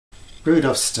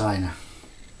Rudolf Steiner.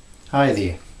 Hi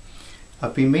there.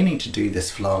 I've been meaning to do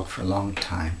this vlog for a long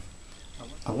time.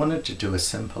 I wanted to do a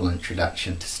simple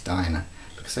introduction to Steiner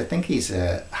because I think he's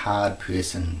a hard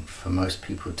person for most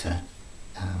people to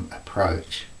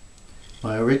approach.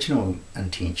 My original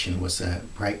intention was a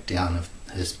breakdown of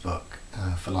his book,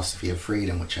 Philosophy of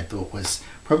Freedom, which I thought was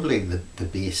probably the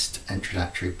best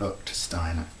introductory book to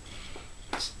Steiner.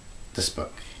 This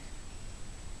book.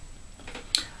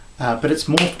 But it's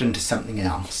morphed into something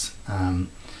else.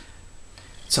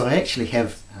 So I actually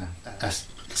have a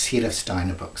set of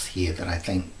Steiner books here that I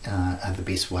think are the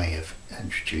best way of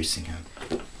introducing him.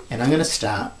 And I'm going to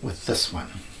start with this one.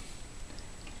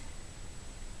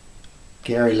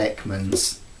 Gary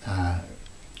Lachman's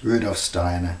Rudolf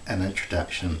Steiner, An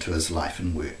Introduction to His Life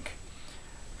and Work.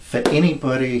 For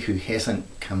anybody who hasn't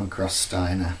come across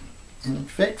Steiner, and in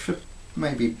fact for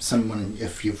maybe someone,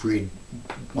 if you've read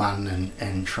one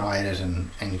and tried it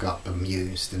and got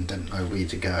bemused and didn't know where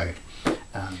to go,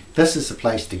 this is the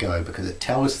place to go because it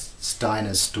tells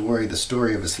Steiner's story, the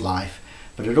story of his life,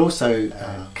 but it also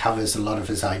covers a lot of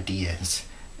his ideas,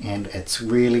 and it's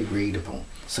really readable.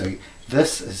 So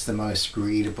this is the most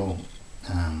readable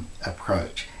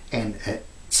approach, and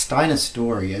Steiner's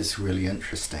story is really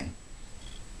interesting.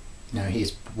 You know,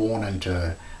 he's born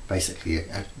into basically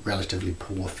a relatively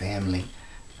poor family.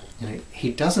 You know,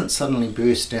 he doesn't suddenly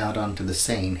burst out onto the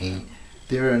scene.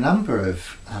 There are a number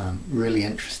of really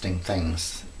interesting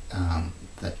things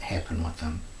that happen with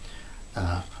him.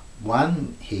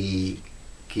 One, he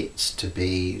gets to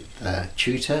be the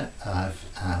tutor of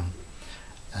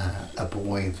a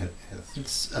boy that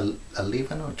is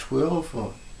 11 or 12,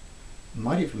 or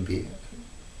might even be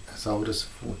as old as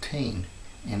 14,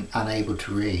 and unable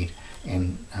to read,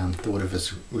 and thought of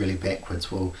as really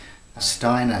backwards. Well,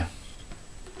 Steiner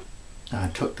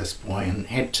took this boy and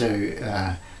had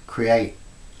to create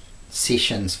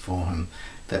sessions for him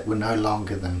that were no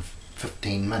longer than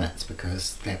 15 minutes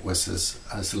because that was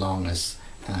as long as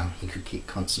he could get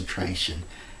concentration.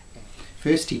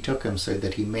 First he took him so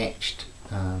that he matched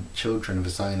children of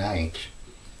his own age,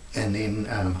 and then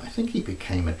I think he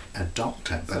became a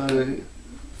doctor. But so,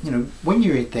 you know, when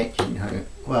you read that, you know,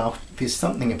 well, there's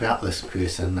something about this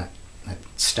person, that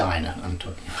Steiner I'm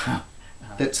talking about,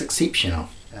 that's exceptional.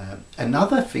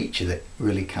 Another feature that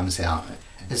really comes out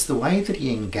is the way that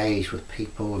he engaged with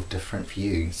people of different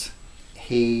views.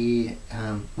 He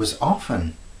was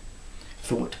often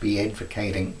thought to be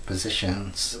advocating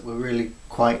positions that were really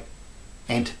quite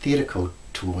antithetical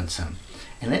towards him,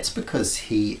 and that's because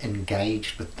he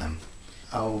engaged with them.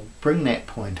 I'll bring that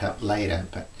point up later,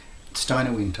 but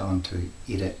Steiner went on to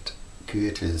edit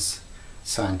Goethe's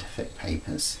scientific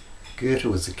papers. Goethe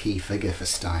was a key figure for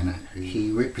Steiner. He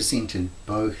represented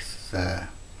both the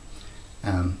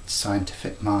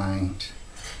scientific mind,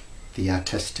 the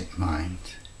artistic mind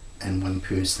in one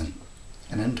person.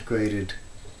 An integrated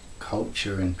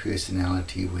culture and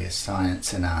personality where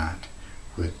science and art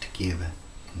work together.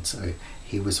 And so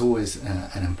he was always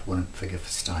an important figure for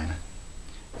Steiner.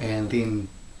 And then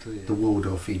the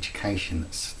Waldorf education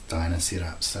that Steiner set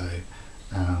up. So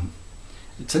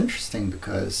it's interesting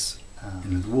because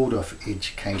you know, the Waldorf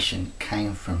education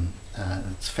came from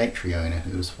its factory owner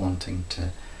who was wanting to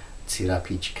set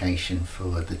up education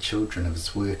for the children of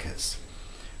his workers.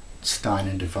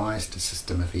 Steiner devised a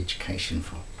system of education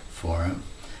for him,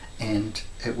 and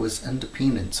it was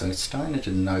independent, so Steiner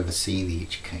didn't oversee the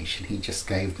education. He just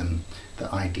gave them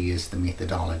the ideas, the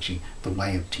methodology, the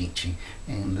way of teaching,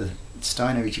 and the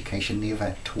Steiner education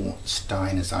never taught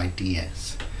Steiner's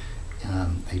ideas.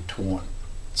 They taught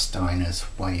Steiner's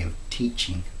way of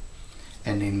teaching.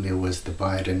 And then there was the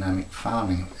biodynamic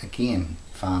farming. Again,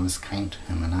 farmers came to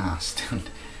him and asked.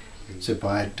 So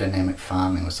biodynamic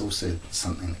farming was also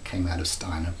something that came out of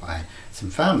Steiner by some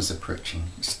farmers approaching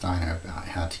Steiner about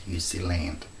how to use their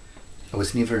land. It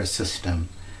was never a system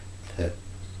that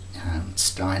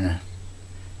Steiner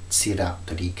set up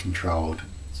that he controlled.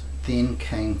 Then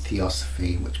came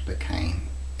Theosophy, which became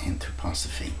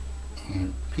Anthroposophy,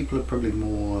 and people are probably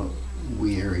more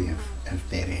wary of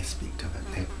that aspect of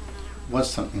it. That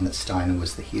was something that Steiner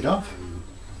was the head of.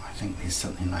 I think there's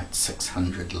something like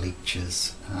 600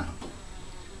 lectures,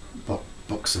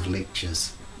 books of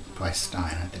lectures by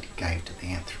Steiner that he gave to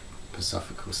the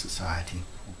Anthroposophical Society.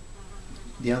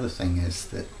 The other thing is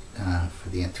that for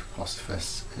the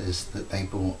Anthroposophists is that they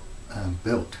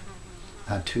built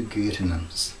two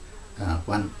Goetheans.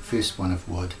 First one of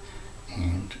wood,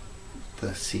 and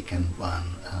the second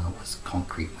one was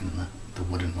concrete when the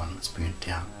wooden one was burnt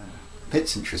down.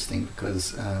 That's interesting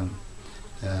because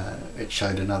it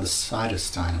showed another side of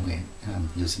Steiner where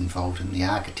he was involved in the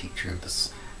architecture of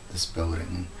this this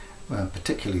building. Well,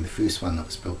 particularly the first one that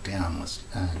was built down was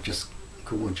just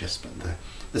gorgeous, but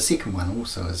the second one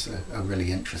also is a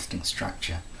really interesting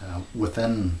structure.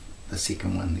 Within the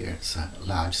second one there's a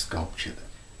large sculpture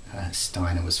that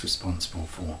Steiner was responsible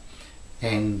for.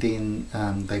 And then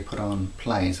they put on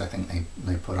plays. I think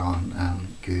they put on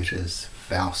Goethe's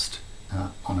Faust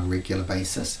on a regular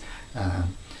basis,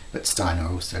 but Steiner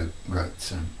also wrote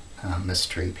some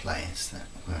mystery plays that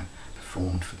were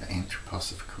performed for the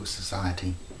Anthroposophist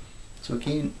Society. So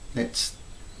again, that's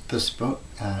this book,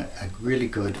 a really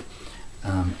good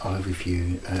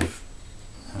overview of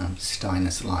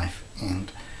Steiner's life,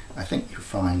 and I think you'll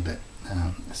find that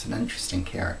it's an interesting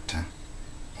character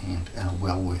and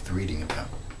well worth reading about.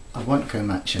 I won't go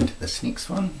much into this next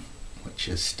one, which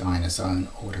is Steiner's own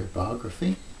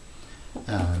autobiography.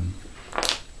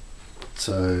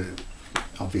 So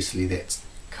obviously that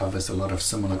covers a lot of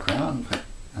similar ground, but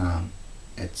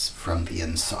it's from the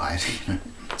inside,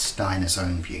 Steiner's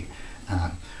own view.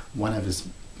 One of his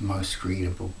most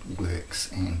readable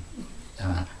works, and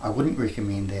I wouldn't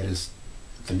recommend that as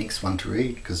the next one to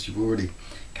read because you've already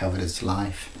covered his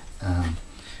life,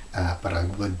 but I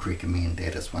would recommend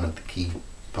that as one of the key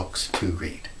books to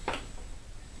read.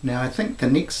 Now I think the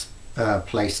next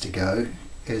place to go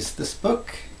is this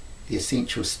book, The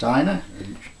Essential Steiner,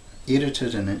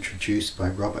 edited and introduced by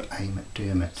Robert A.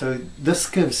 McDermott. So this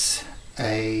gives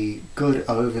a good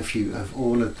overview of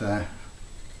all of the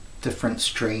different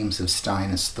streams of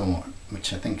Steiner's thought,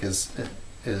 which I think is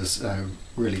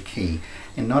really key.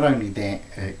 And not only that,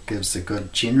 it gives a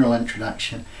good general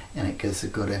introduction, and it gives a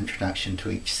good introduction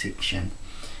to each section.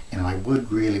 And I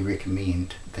would really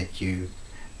recommend that you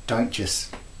don't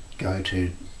just go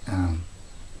to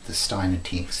the Steiner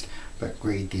text, but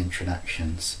read the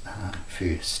introductions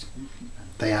first.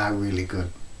 They are really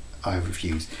good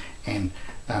overviews, and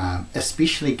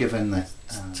especially given that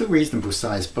it's a reasonable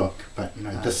sized book, but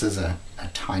this is a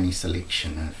tiny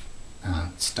selection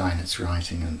of Steiner's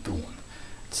writing and thought.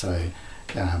 So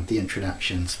the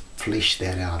introductions flesh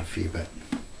that out a fair bit.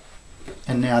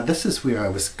 And now this is where I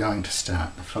was going to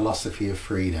start, The Philosophy of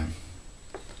Freedom.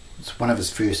 It's one of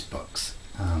his first books,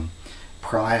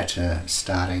 prior to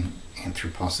starting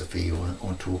Anthroposophy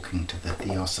or talking to the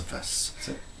Theosophists.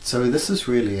 So this is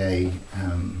really a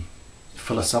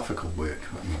philosophical work,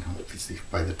 obviously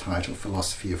by the title,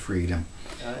 Philosophy of Freedom.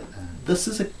 This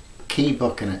is a key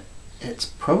book, and it's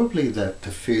probably the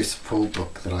first full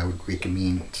book that I would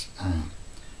recommend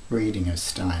reading of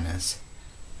Steiner's.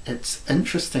 It's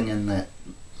interesting in that,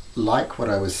 like what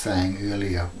I was saying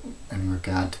earlier in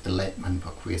regard to the Lattmann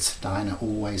book, where Steiner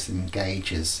always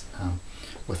engages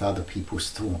with other people's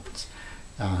thoughts,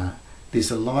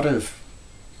 there's a lot of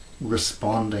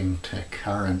responding to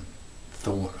current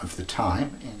thought of the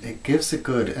time, and it gives a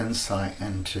good insight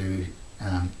into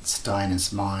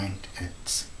Steiner's mind.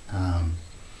 It's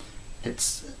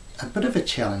a bit of a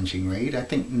challenging read. I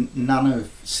think none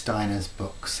of Steiner's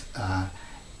books are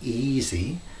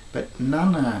easy, but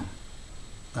none are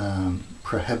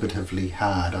prohibitively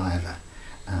hard either.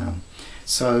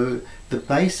 So the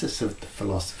basis of the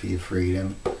Philosophy of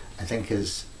Freedom, I think,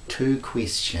 is two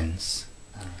questions.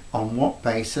 On what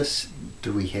basis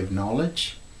do we have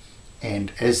knowledge,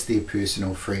 and is there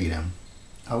personal freedom?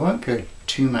 I won't go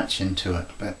too much into it,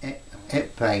 but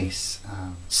at base,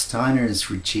 Steiner is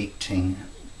rejecting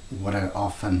what are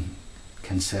often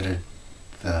considered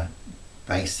the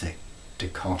basic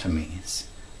dichotomies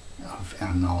of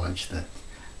our knowledge, that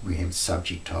we have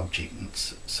subject, object, and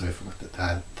so forth, that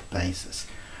are the basis.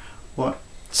 What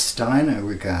Steiner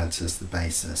regards as the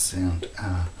basis, and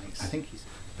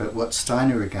but what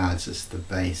Steiner regards as the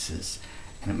basis,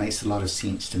 and it makes a lot of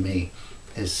sense to me,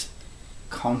 is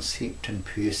concept and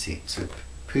percept. So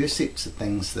percepts are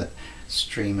things that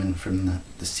stream in from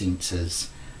the senses,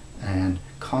 and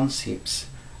concepts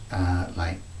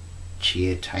like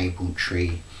chair, table,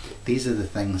 tree, these are the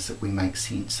things that we make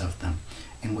sense of them.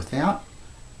 And without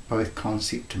both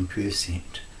concept and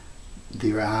percept,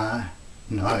 there are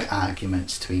no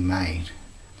arguments to be made.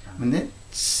 I mean, that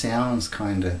sounds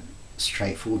kind of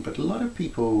straightforward, but a lot of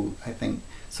people, I think,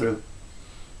 sort of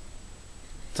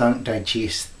don't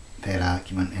digest that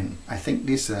argument, and I think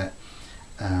there's a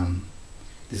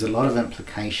lot of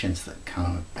implications that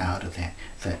come out of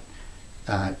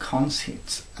that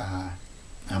concepts are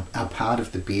part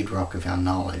of the bedrock of our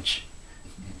knowledge,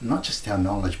 not just our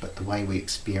knowledge, but the way we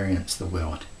experience the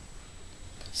world.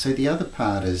 So the other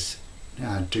part is,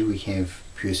 do we have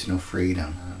personal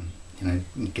freedom?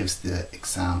 It gives the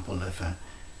example of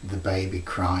the baby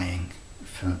crying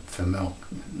for milk.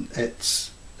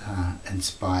 It's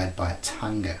inspired by its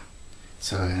hunger.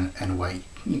 So in a way,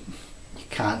 you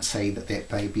can't say that that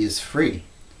baby is free.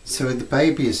 So the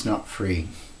baby is not free.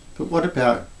 But what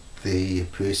about the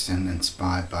person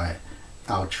inspired by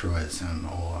altruism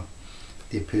or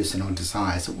their personal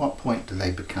desires? At what point do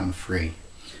they become free?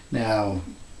 Now,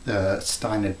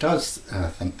 Steiner does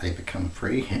think they become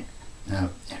free,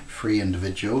 free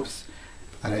individuals.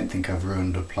 I don't think I've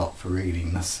ruined a plot for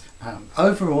reading this.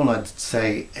 Overall, I'd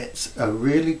say it's a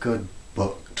really good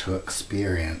book to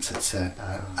experience. It's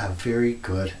a very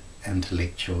good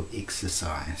intellectual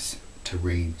exercise to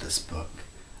read this book.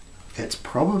 It's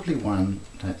probably one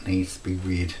that needs to be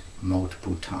read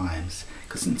multiple times,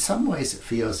 because in some ways it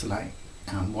feels like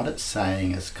what it's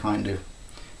saying is kind of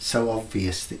so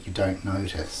obvious that you don't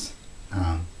notice.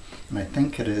 And I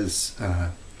think it is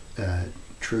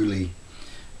truly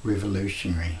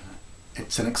revolutionary.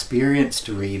 It's an experience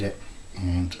to read it,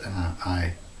 and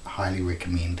I highly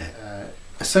recommend it.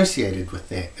 Associated with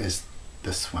that is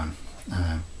this one,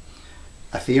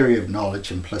 A Theory of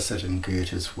Knowledge Implicit in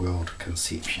Goethe's World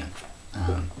Conception.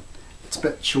 It's a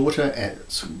bit shorter.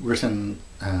 It's written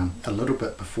a little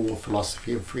bit before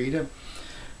Philosophy of Freedom,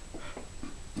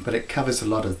 but it covers a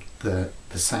lot of the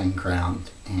same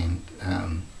ground, and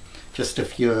just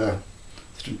if you're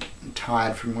sort of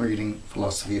tired from reading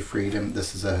Philosophy of Freedom,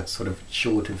 this is a sort of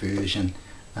shorter version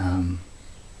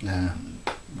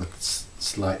with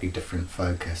slightly different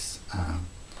focus.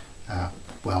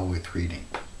 Well worth reading.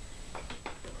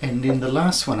 And then the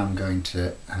last one I'm going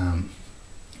to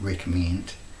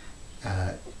recommend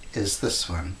is this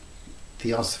one,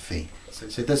 Theosophy.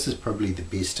 So this is probably the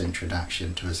best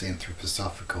introduction to his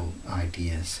anthroposophical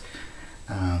ideas.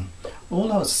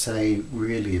 All I'll say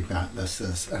really about this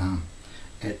is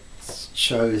it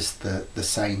shows the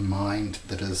same mind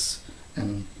that is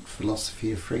in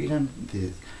Philosophy of Freedom.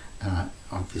 There's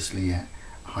obviously a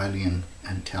highly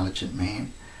intelligent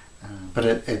man, but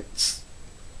it's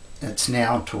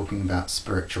now talking about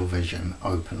spiritual vision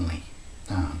openly.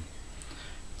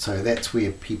 So that's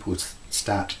where people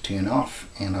start to turn off,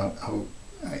 and I'll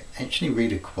actually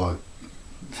read a quote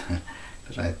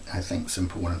that I think is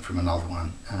important from another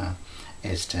one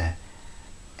as to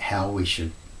how we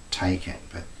should take it.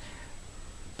 But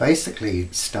basically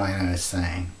Steiner is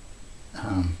saying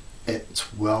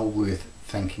it's well worth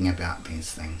thinking about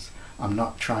these things. I'm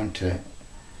not trying to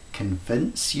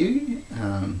convince you.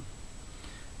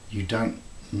 You don't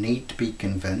need to be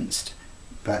convinced,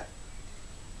 but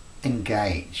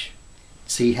engage.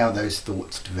 See how those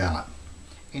thoughts develop.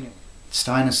 Anyway,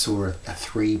 Steiner saw a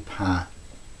three-part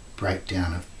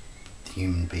breakdown of the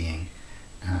human being: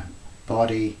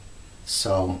 body,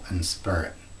 soul, and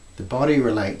spirit. The body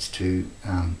relates to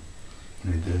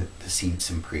the sense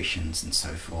impressions and so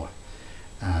forth.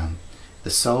 The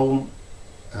soul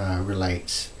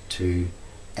relates to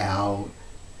our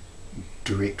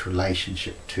direct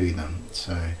relationship to them,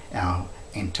 so our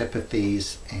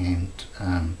antipathies and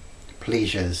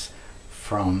pleasures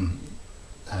from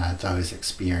those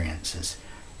experiences.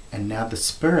 And now the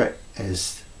spirit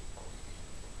is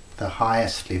the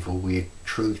highest level where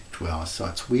truth dwells. So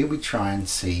it's where we try and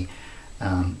see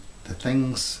the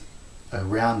things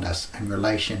around us in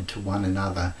relation to one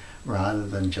another rather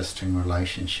than just in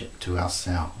relationship to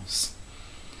ourselves.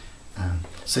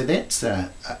 So that's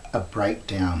a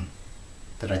breakdown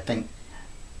that I think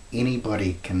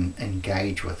anybody can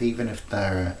engage with, even if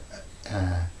they're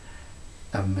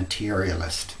a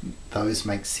materialist. Those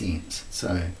make sense.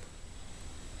 So,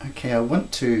 okay, I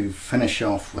want to finish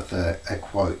off with a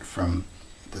quote from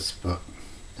this book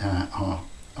on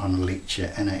a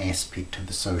lecture, Inner Aspect of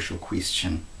the Social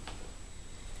Question.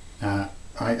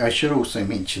 I should also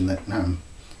mention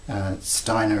that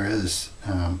Steiner is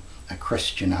a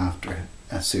Christian after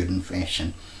a certain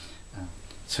fashion.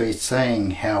 So he's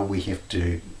saying how we have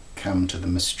to come to the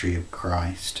mystery of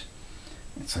Christ.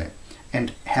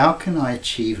 And how can I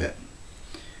achieve it?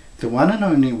 The one and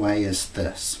only way is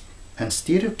this: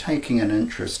 instead of taking an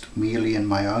interest merely in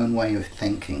my own way of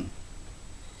thinking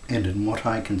and in what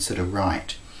I consider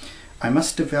right, I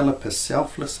must develop a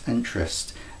selfless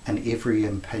interest in every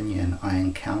opinion I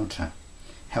encounter,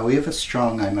 however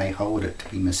strong I may hold it to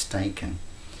be mistaken.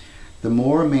 The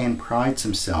more a man prides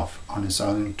himself on his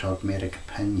own dogmatic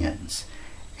opinions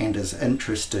and is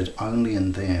interested only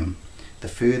in them, the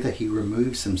further he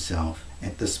removes himself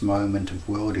at this moment of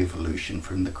world evolution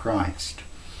from the Christ.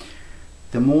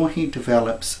 The more he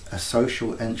develops a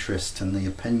social interest in the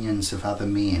opinions of other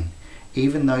men,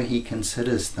 even though he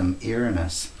considers them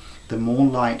erroneous, the more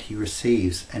light he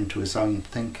receives into his own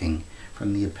thinking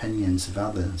from the opinions of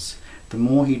others, the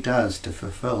more he does to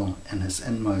fulfill in his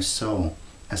inmost soul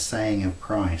a saying of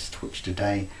Christ, which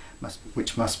today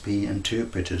which must be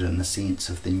interpreted in the sense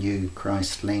of the new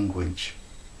Christ language.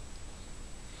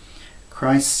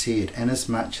 Christ said,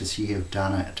 "Inasmuch as ye have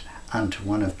done it unto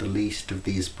one of the least of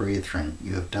these brethren,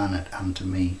 you have done it unto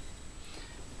me."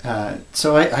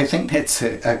 So I think that's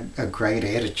a great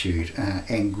attitude,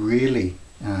 and really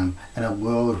in a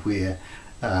world where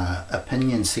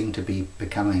opinions seem to be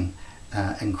becoming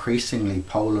increasingly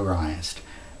polarized,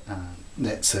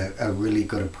 that's a really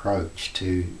good approach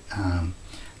to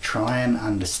try and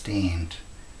understand,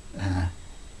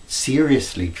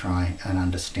 seriously try and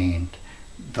understand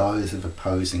those of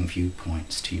opposing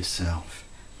viewpoints to yourself.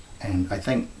 And I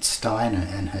think Steiner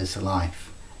in his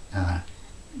life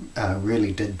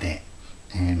really did that,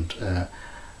 and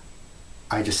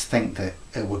I just think that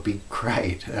it would be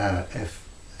great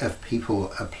if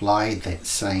people applied that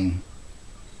same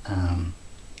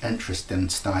interest in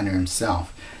Steiner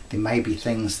himself. There may be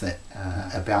things that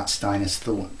about Steiner's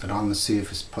thought that on the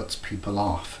surface puts people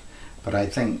off, but I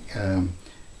think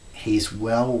he's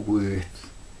well worth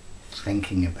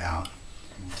thinking about.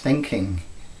 Thinking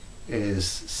is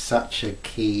such a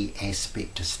key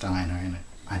aspect to Steiner, and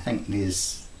I think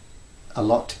there's a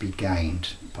lot to be gained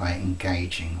by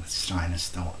engaging with Steiner's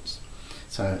thoughts.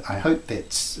 So I hope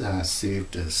that's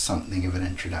served as something of an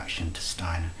introduction to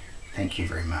Steiner. Thank you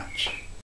very much.